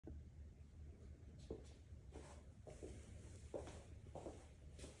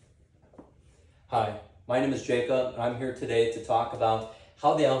Hi, my name is Jacob, and I'm here today to talk about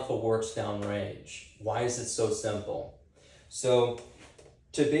how the Alpha works downrange. Why is it so simple? So,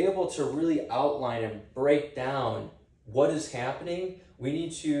 to be able to really outline and break down what is happening, we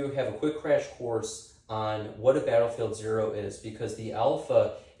need to have a quick crash course on what a Battlefield Zero is, because the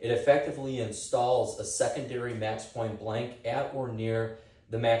Alpha, it effectively installs a secondary max point blank at or near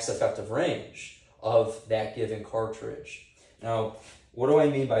the max effective range of that given cartridge. Now, what do I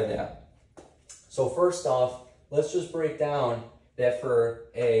mean by that? So first off, let's just break down that for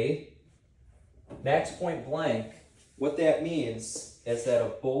a max point blank, what that means is that a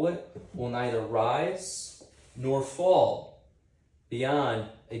bullet will neither rise nor fall beyond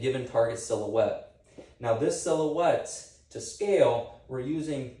a given target silhouette. Now this silhouette, to scale, we're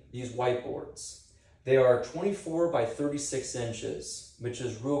using these whiteboards. They are 24 by 36 inches, which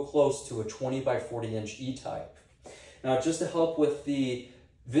is real close to a 20 by 40 inch E-type. Now just to help with the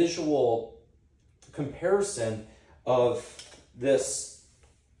visual comparison of this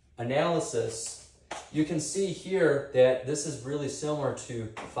analysis, you can see here that this is really similar to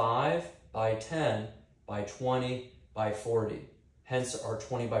 5 by 10 by 20 by 40, hence our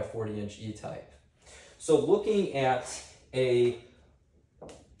 20 by 40 inch E-type. So looking at a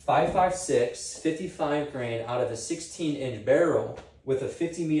 5.56 55 grain out of a 16 inch barrel with a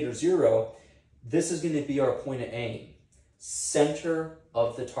 50 meter zero, this is going to be our point of aim, center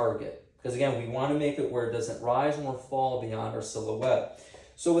of the target. Because again, we want to make it where it doesn't rise nor fall beyond our silhouette.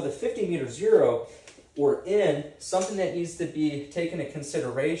 So with a 50 meter zero, or in, something that needs to be taken into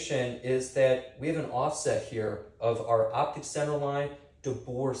consideration is that we have an offset here of our optic center line to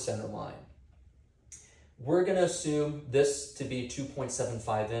bore center line. We're going to assume this to be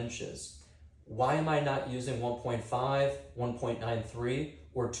 2.75 inches. Why am I not using 1.5, 1.93,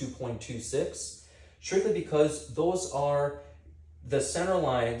 or 2.26? Strictly because those are the center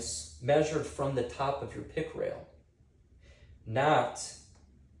lines measured from the top of your pick rail.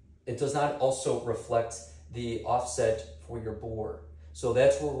 It does not also reflect the offset for your bore. So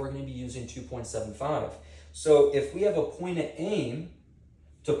that's where we're going to be using 2.75. So if we have a point of aim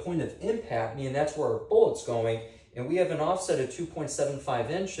to point of impact, meaning that's where our bullet's going, and we have an offset of 2.75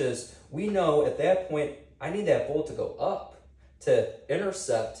 inches, we know at that point, I need that bullet to go up to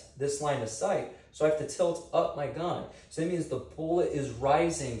intercept this line of sight. So I have to tilt up my gun. So that means the bullet is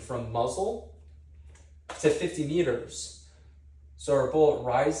rising from muzzle to 50 meters. So our bullet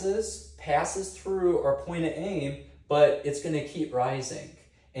rises, passes through our point of aim, but it's going to keep rising.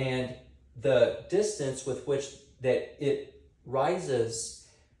 And the distance with which that it rises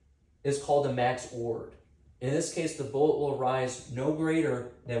is called a max ord. In this case, the bullet will rise no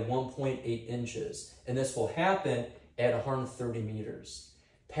greater than 1.8 inches. And this will happen at 130 meters.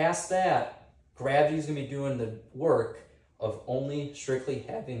 Past that, gravity is going to be doing the work of only strictly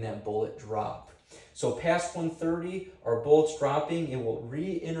having that bullet drop. So past 130, our bullet's dropping, it will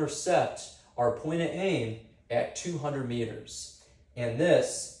re-intercept our point of aim at 200 meters. And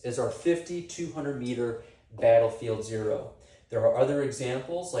this is our 50-200 meter Battlefield Zero. There are other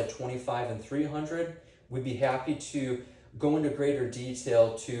examples like 25 and 300. We'd be happy to go into greater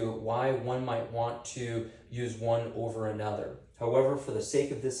detail to why one might want to use one over another. However, for the sake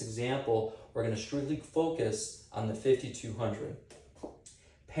of this example, we're going to strictly focus on the 50-200.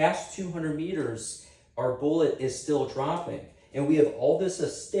 Past 200 meters, our bullet is still dropping, and we have all this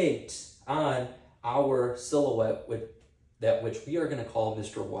estate on our silhouette, which we are going to call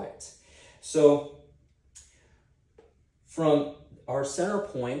Mr. White. So from our center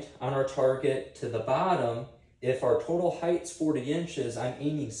point on our target to the bottom, if our total height's 40 inches, I'm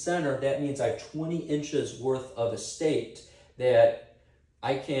aiming center, that means I have 20 inches worth of estate that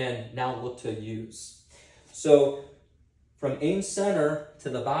I can now look to use. So from aim center to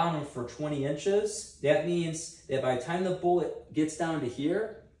the bottom for 20 inches, that means that by the time the bullet gets down to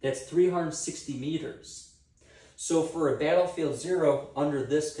here, that's 360 meters. So for a Battlefield Zero under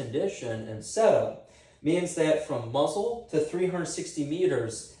this condition and setup, means that from muzzle to 360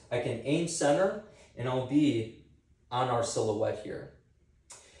 meters, I can aim center and I'll be on our silhouette here.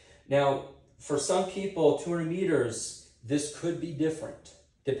 Now, for some people, 200 meters, this could be different.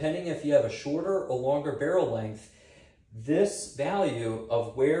 Depending if you have a shorter or longer barrel length, this value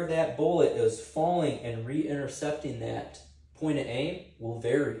of where that bullet is falling and re-intercepting that point of aim will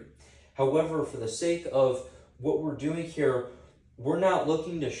vary. However, for the sake of what we're doing here, we're not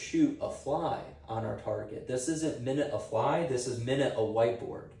looking to shoot a fly on our target. This isn't minute a fly, this is minute a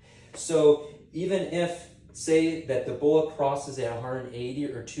whiteboard. So even if, say that the bullet crosses at 180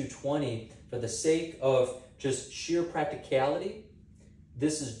 or 220, for the sake of just sheer practicality,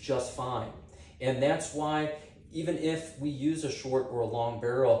 this is just fine. And that's why even if we use a short or a long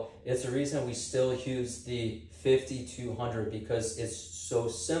barrel, it's the reason we still use the 50-200 because it's so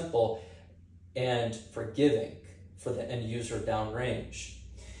simple and forgiving for the end user downrange.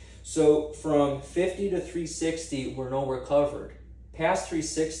 So from 50 to 360, we're nowhere covered. Past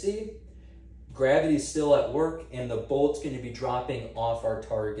 360, gravity's still at work and the bullet's going to be dropping off our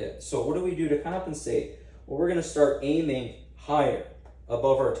target. So what do we do to compensate? Well, we're going to start aiming higher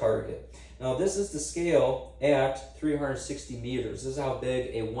above our target. Now this is the scale at 360 meters. This is how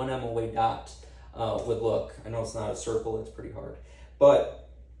big a 1 MOA dot would look. I know it's not a circle, it's pretty hard, but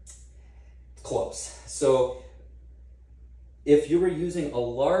it's close. So if you were using a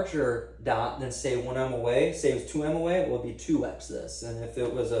larger dot than say 1 MOA, say it was 2 MOA, it would be 2x this. And if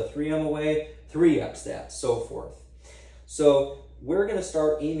it was a 3 MOA, 3x that, so forth. So we're gonna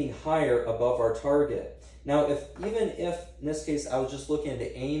start aiming higher above our target. Now, even if, in this case, I was just looking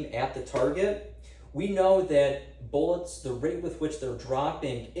to aim at the target, we know that bullets, the rate with which they're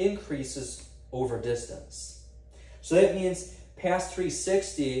dropping increases over distance. So that means past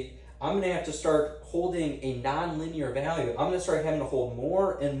 360, I'm going to have to start holding a non-linear value. I'm going to start having to hold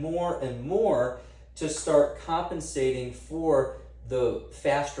more and more and more to start compensating for the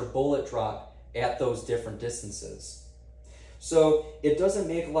faster bullet drop at those different distances. So it doesn't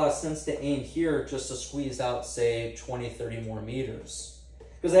make a lot of sense to aim here just to squeeze out, say, 20, 30 more meters.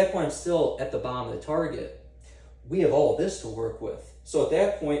 Because at that point, I'm still at the bottom of the target. We have all this to work with. So at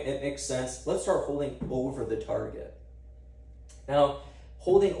that point, it makes sense. Let's start holding over the target. Now,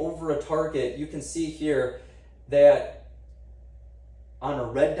 holding over a target, you can see here that on a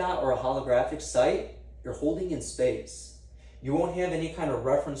red dot or a holographic sight, you're holding in space. You won't have any kind of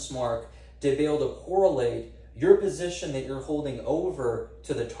reference mark to be able to correlate your position that you're holding over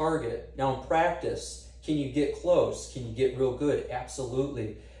to the target. Now in practice, can you get close? Can you get real good?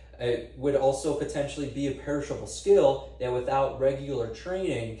 Absolutely. It would also potentially be a perishable skill that without regular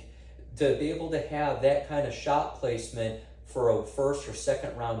training, to be able to have that kind of shot placement for a first or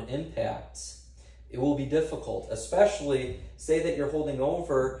second round impact, it will be difficult, especially say that you're holding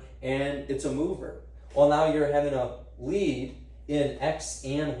over and it's a mover. Well, now you're having a lead in X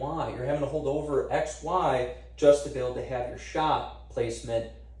and Y. You're having to hold over X, Y just to be able to have your shot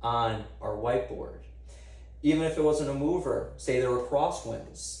placement on our whiteboard. Even if it wasn't a mover, say there were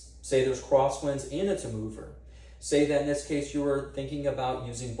crosswinds. Say there's crosswinds and it's a mover. Say that in this case you were thinking about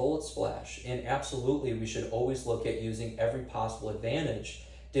using bullet splash, and absolutely we should always look at using every possible advantage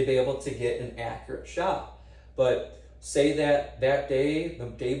to be able to get an accurate shot. But say that that day, the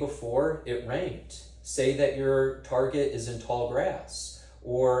day before, it rained. Say that your target is in tall grass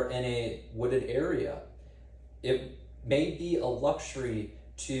or in a wooded area. It may be a luxury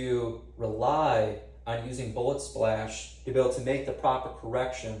to rely on using bullet splash to be able to make the proper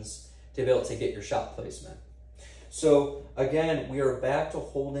corrections to be able to get your shot placement. So again, we are back to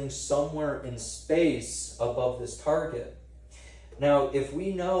holding somewhere in space above this target. Now, if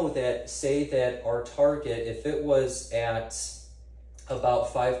we know that, say that our target, if it was at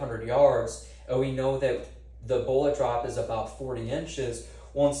about 500 yards, and we know that the bullet drop is about 40 inches,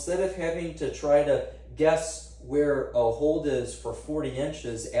 well, instead of having to try to guess where a hold is for 40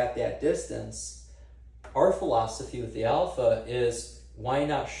 inches at that distance, our philosophy with the Alpha is why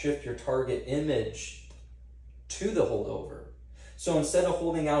not shift your target image to the holdover? So instead of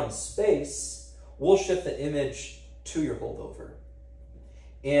holding out in space, we'll shift the image to your holdover.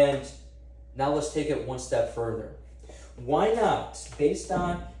 And now let's take it one step further. Why not, based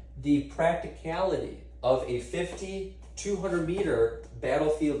on the practicality of a 50, 200 meter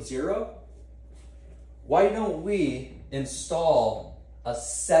battlefield zero, why don't we install a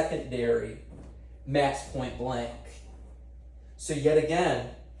secondary max point blank? So yet again,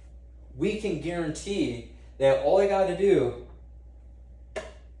 we can guarantee that all I got to do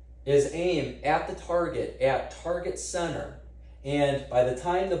is aim at the target, at target center, and by the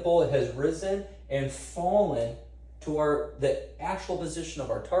time the bullet has risen and fallen to the actual position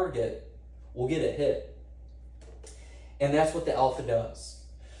of our target, we'll get a hit. And that's what the Alpha does.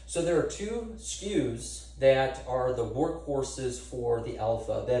 So there are two SKUs that are the workhorses for the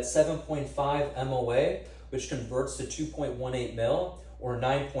Alpha. That's 7.5 MOA, which converts to 2.18 mil, or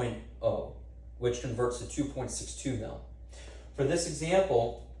 9.0, which converts to 2.62 mil. For this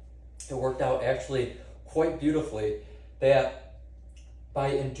example, it worked out actually quite beautifully that by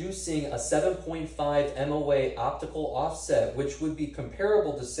inducing a 7.5 MOA optical offset, which would be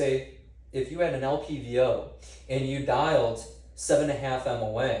comparable to, say, if you had an LPVO and you dialed 7.5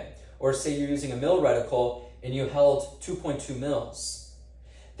 MOA, or say you're using a mil reticle and you held 2.2 mils.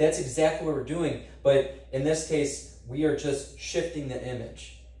 That's exactly what we're doing, but in this case, we are just shifting the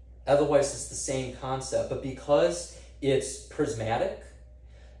image. Otherwise, it's the same concept. But because it's prismatic,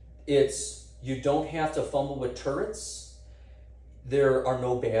 you don't have to fumble with turrets. There are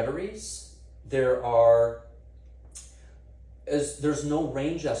no batteries. There's no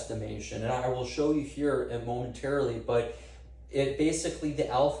range estimation, and I will show you here momentarily, but it basically, the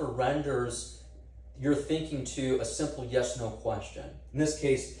alpha renders your thinking to a simple yes-no question. In this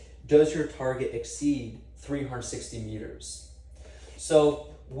case, does your target exceed 360 meters? So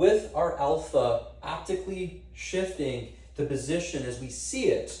with our alpha optically shifting the position as we see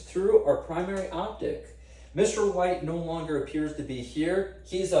it through our primary optic, Mr. White no longer appears to be here.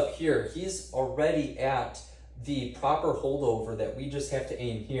 He's up here. He's already at the proper holdover that we just have to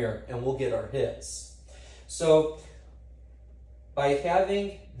aim here, and we'll get our hits. So by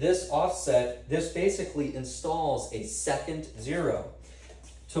having this offset, this basically installs a second zero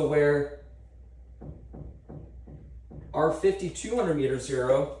to where our 5,200 meter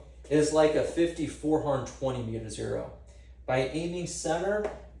zero is like a 5,420 meter zero. By aiming center,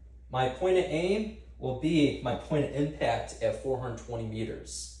 my point of aim will be my point of impact at 420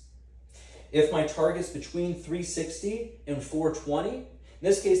 meters. If my target's between 360 and 420, in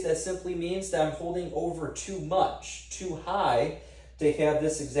this case, that simply means that I'm holding over too high to have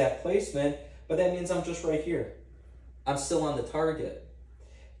this exact placement, but that means I'm just right here. I'm still on the target.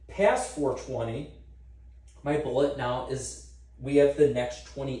 Past 420, my bullet now we have the next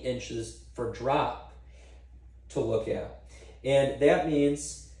 20 inches for drop to look at. And that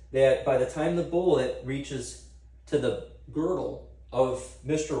means that by the time the bullet reaches to the girdle of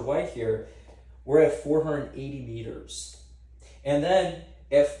Mr. White here, we're at 480 meters. And then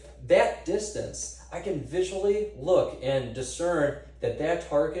if that distance, I can visually look and discern that that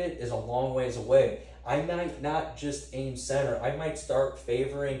target is a long ways away. I might not just aim center. I might start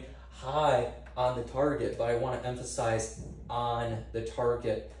favoring high on the target, but I want to emphasize on the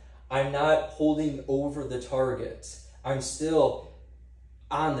target. I'm not holding over the target. I'm still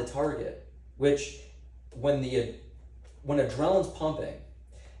on the target, which when adrenaline's pumping,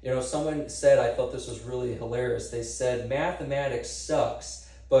 someone said, I thought this was really hilarious. They said, mathematics sucks,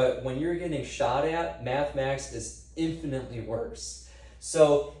 but when you're getting shot at, mathematics is infinitely worse.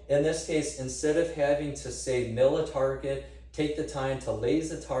 So in this case, instead of having to say mill a target, take the time to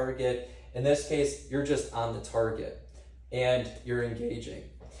laze a target, in this case, you're just on the target and you're engaging.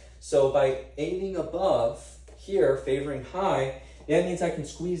 So by aiming above here, favoring high, that means I can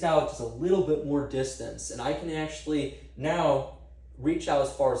squeeze out just a little bit more distance, and I can actually now reach out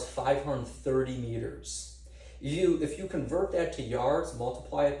as far as 530 meters. If you convert that to yards,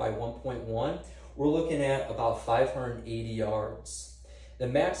 multiply it by 1.1, we're looking at about 580 yards. The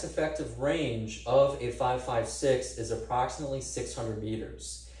max effective range of a 5.56 is approximately 600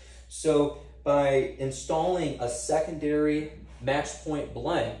 meters. So by installing a secondary max point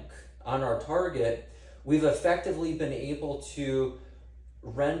blank on our target, we've effectively been able to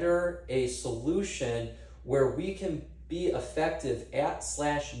render a solution where we can be effective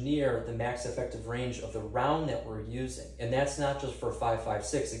at/near the max effective range of the round that we're using. And that's not just for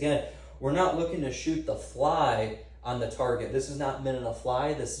 5.56. Again, we're not looking to shoot the fly on the target. This is not minute a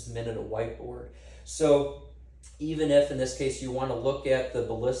fly, this is minute a whiteboard. So even if in this case you want to look at the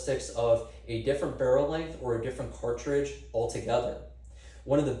ballistics of a different barrel length or a different cartridge altogether,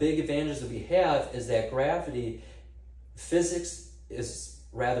 one of the big advantages that we have is that gravity, physics is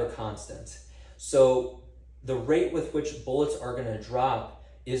rather constant. So the rate with which bullets are going to drop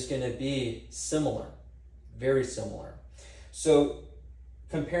is going to be similar, very similar. So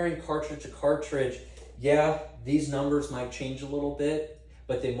comparing cartridge to cartridge, yeah, these numbers might change a little bit,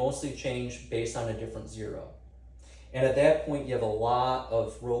 but they mostly change based on a different zero. And at that point, you have a lot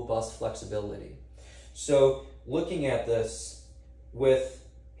of robust flexibility. So looking at this, with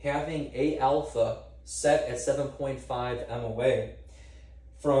having A alpha set at 7.5 MOA,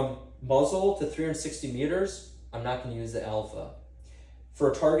 from muzzle to 360 meters, I'm not going to use the alpha.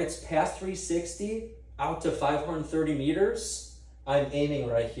 For targets past 360 out to 530 meters, I'm aiming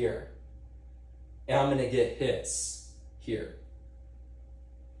right here. And I'm going to get hits here.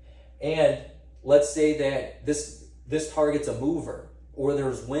 And let's say that this target's a mover or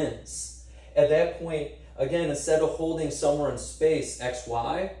there's winds. At that point, again, instead of holding somewhere in space, X,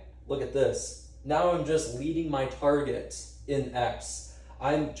 Y, look at this. Now I'm just leading my target in X.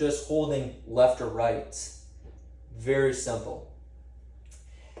 I'm just holding left or right. Very simple.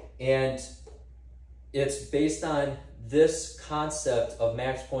 And it's based on this concept of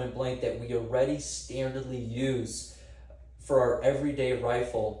max point blank that we already standardly use for our everyday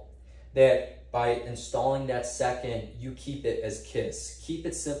rifle, that by installing that second, you keep it as KISS. Keep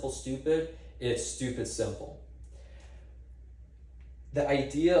it simple, stupid. It's stupid simple. the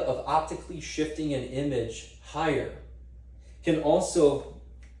idea of optically shifting an image higher can also,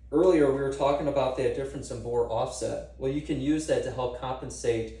 earlier we were talking about that difference in bore offset. Well, you can use that to help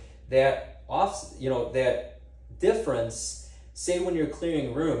compensate that that difference. Say when you're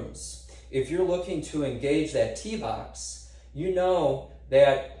clearing rooms, if you're looking to engage that tee box, you know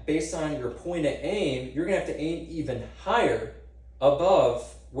that based on your point of aim, you're gonna have to aim even higher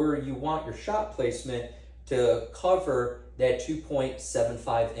above where you want your shot placement to cover that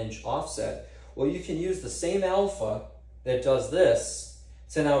 2.75 inch offset. Well, you can use the same alpha that does this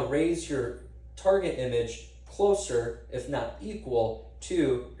to now raise your target image closer, if not equal,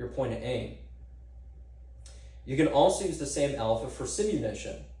 to your point of aim. You can also use the same alpha for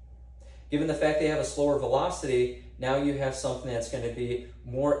simunition. Given the fact they have a slower velocity, now you have something that's going to be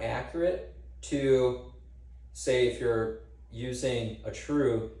more accurate to, say, if you're using a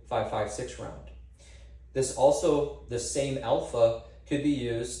true 5.56 round. This same alpha could be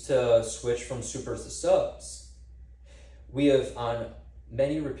used to switch from supers to subs. We have, on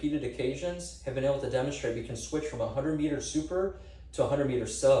many repeated occasions, have been able to demonstrate we can switch from a 100-meter super to a 100-meter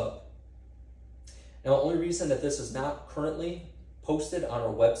sub. Now, the only reason that this is not currently posted on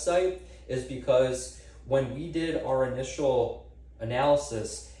our website is because when we did our initial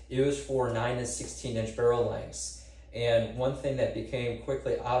analysis, it was for 9 and 16-inch barrel lengths. And one thing that became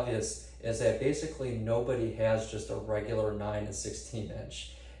quickly obvious is that basically nobody has just a regular 9 and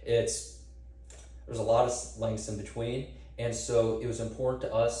 16-inch. There's a lot of lengths in between. And so it was important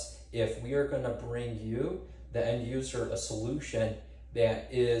to us, if we are going to bring you, the end user, a solution that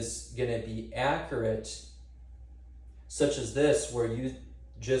is going to be accurate, such as this, where you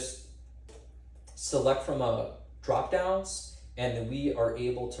just select from a drop downs and then we are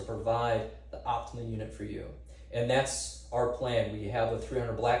able to provide the optimal unit for you. And that's our plan. We have a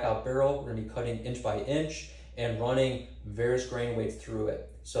 300 blackout barrel. We're going to be cutting inch by inch and running various grain weights through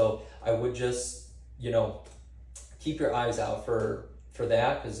it. So I would just, keep your eyes out for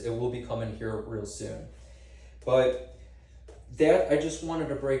that, because it will be coming here real soon. But that, I just wanted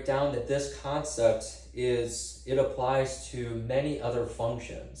to break down that this concept it applies to many other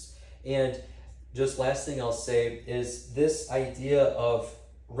functions. And just last thing I'll say is this idea of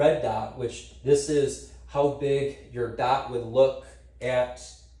red dot, which this is how big your dot would look at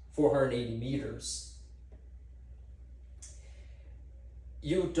 480 meters.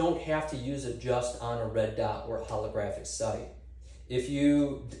 You don't have to use it just on a red dot or a holographic sight. If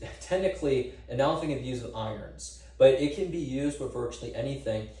you, technically, and now I'm thinking of use with irons, but it can be used with virtually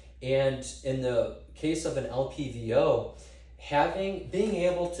anything. And in the case of an LPVO, being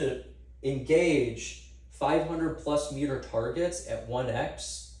able to engage 500 plus meter targets at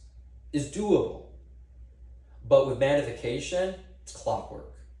 1x is doable. But with magnification, it's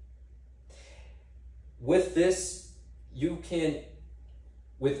clockwork. With this, you can,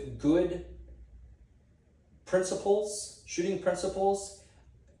 with good principles, shooting principles,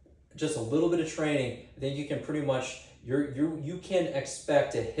 just a little bit of training, then you can pretty much, you can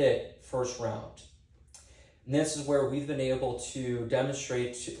expect to hit first round. And this is where we've been able to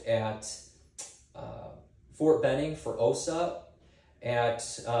demonstrate at Fort Benning for OSA, at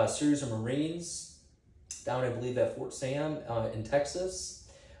Series of Marines, down I believe at Fort Sam in Texas.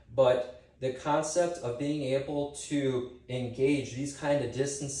 But the concept of being able to engage these kind of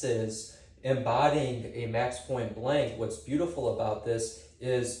distances, embodying a max point blank, what's beautiful about this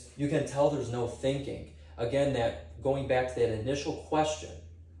is you can tell there's no thinking. Again, that going back to that initial question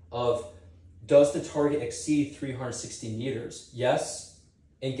of, does the target exceed 360 meters? Yes,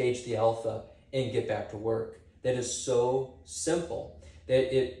 engage the alpha and get back to work. That is so simple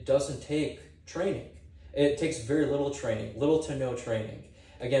that it doesn't take training. It takes very little training, little to no training.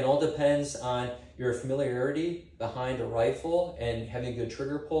 Again, all depends on your familiarity behind a rifle and having good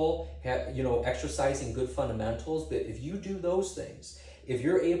trigger pull, exercising good fundamentals. But if you do those things, if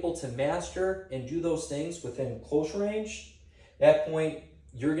you're able to master and do those things within close range, at that point,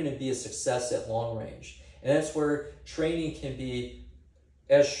 you're going to be a success at long range. And that's where training can be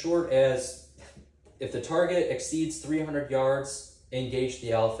as short as, if the target exceeds 300 yards, engage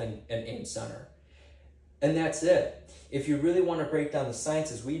the alpha and aim center. And that's it. If you really want to break down the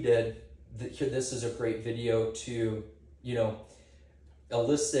science as we did, this is a great video to,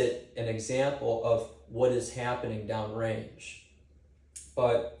 elicit an example of what is happening downrange.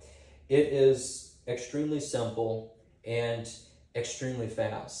 But it is extremely simple and extremely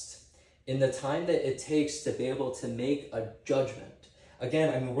fast. In the time that it takes to be able to make a judgment,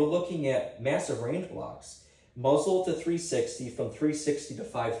 again, we're looking at massive range blocks, muzzle to 360, from 360 to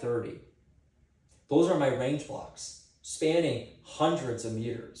 530. Those are my range blocks, spanning hundreds of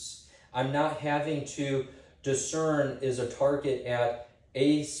meters. I'm not having to discern is a target at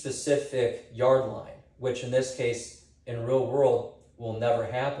a specific yard line, which in this case, in real world, will never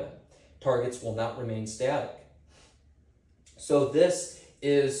happen. Targets will not remain static. So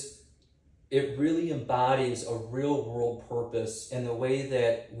it really embodies a real world purpose in the way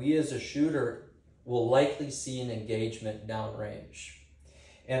that we as a shooter will likely see an engagement downrange.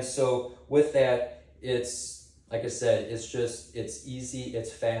 And so with that, it's, like I said, it's easy,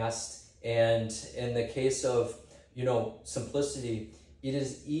 it's fast. And in the case of, simplicity, it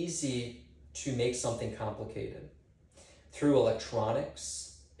is easy to make something complicated through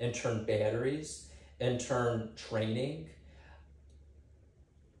electronics, in turn batteries, in turn training.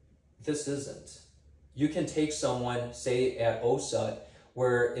 This isn't. You can take someone, say at OSUT,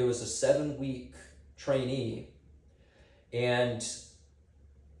 where it was a 7-week trainee, and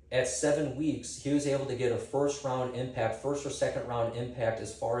at 7 weeks, he was able to get a first or second round impact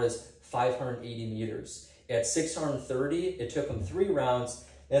as far as 580 meters. At 630, it took him 3 rounds.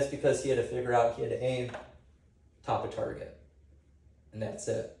 That's because he had to figure out he had to aim top of target. And that's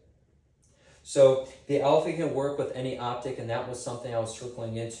it. So the Alpha can work with any optic, and that was something I was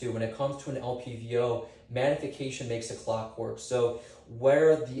circling into. When it comes to an LPVO, magnification makes a clockwork. So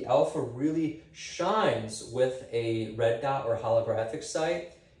where the Alpha really shines with a red dot or holographic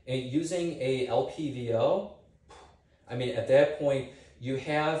sight, and using a LPVO, at that point, you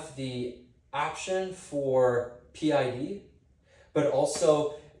have the option for PID, but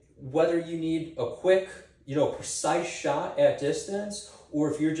also whether you need a quick, precise shot at distance,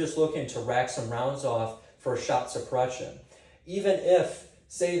 or if you're just looking to rack some rounds off for shot suppression. Even if,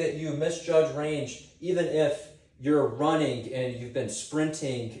 say that you misjudge range, even if you're running and you've been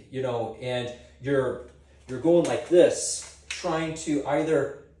sprinting, and you're going like this, trying to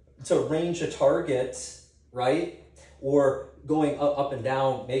either to range a target, right? Or going up and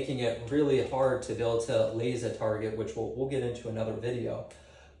down, making it really hard to be able to laze a target, which we'll get into another video.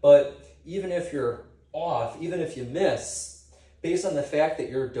 But even if you're off, even if you miss, based on the fact that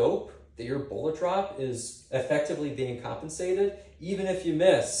your dope, that your bullet drop is effectively being compensated, even if you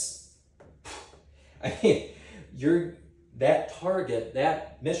miss, that target,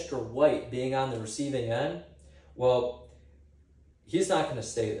 that Mr. White being on the receiving end, well, he's not going to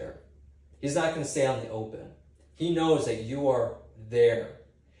stay there. He's not going to stay on the open. He knows that you are there.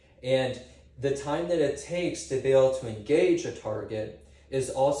 And the time that it takes to be able to engage a target is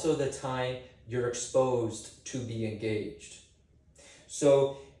also the time you're exposed to be engaged.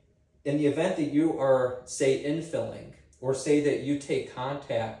 So in the event that you are, say, infilling, or say that you take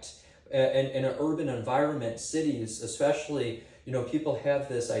contact in an urban environment, cities especially, people have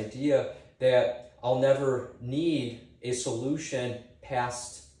this idea that I'll never need a solution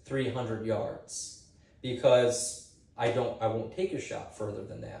past 300 yards because I won't take a shot further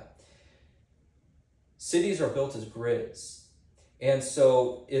than that. Cities are built as grids. And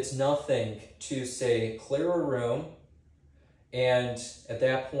so it's nothing to, say, clear a room and at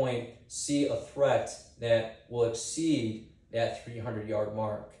that point see a threat that will exceed that 300-yard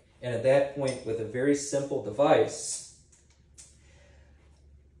mark. And at that point, with a very simple device,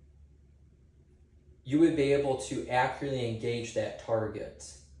 you would be able to accurately engage that target.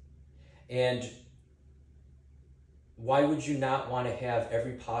 And why would you not want to have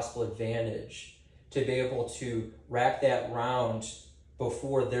every possible advantage to be able to rack that round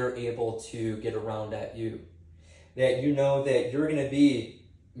before they're able to get around at you? That you know that you're going to be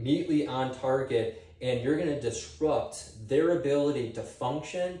immediately on target and you're going to disrupt their ability to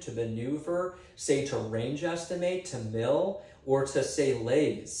function, to maneuver, say to range estimate, to mill, or to say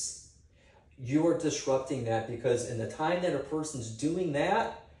laze. You are disrupting that because in the time that a person's doing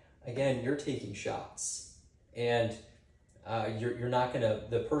that, again, you're taking shots. And you're not going to,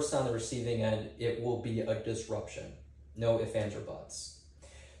 the person on the receiving end, it will be a disruption. No ifs, ands, or buts.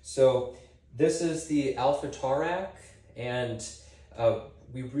 So this is the Alpha Taurac, and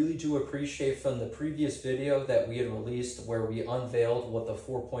we really do appreciate from the previous video that we had released where we unveiled what the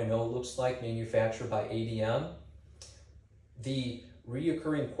 4.0 looks like manufactured by ADM. The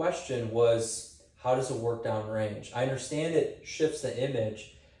reoccurring question was, how does it work downrange? I understand it shifts the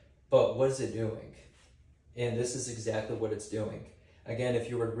image, but what is it doing? And this is exactly what it's doing. Again, if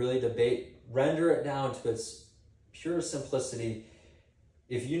you were to really render it down to its pure simplicity,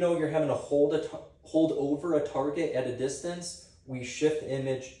 if you know you're having to hold over a target at a distance, we shift the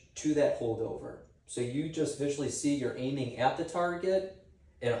image to that holdover. So you just visually see you're aiming at the target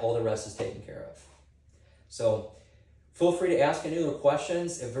and all the rest is taken care of. So feel free to ask any other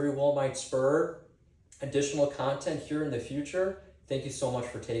questions. It very well might spur additional content here in the future. Thank you so much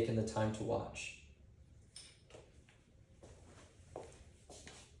for taking the time to watch.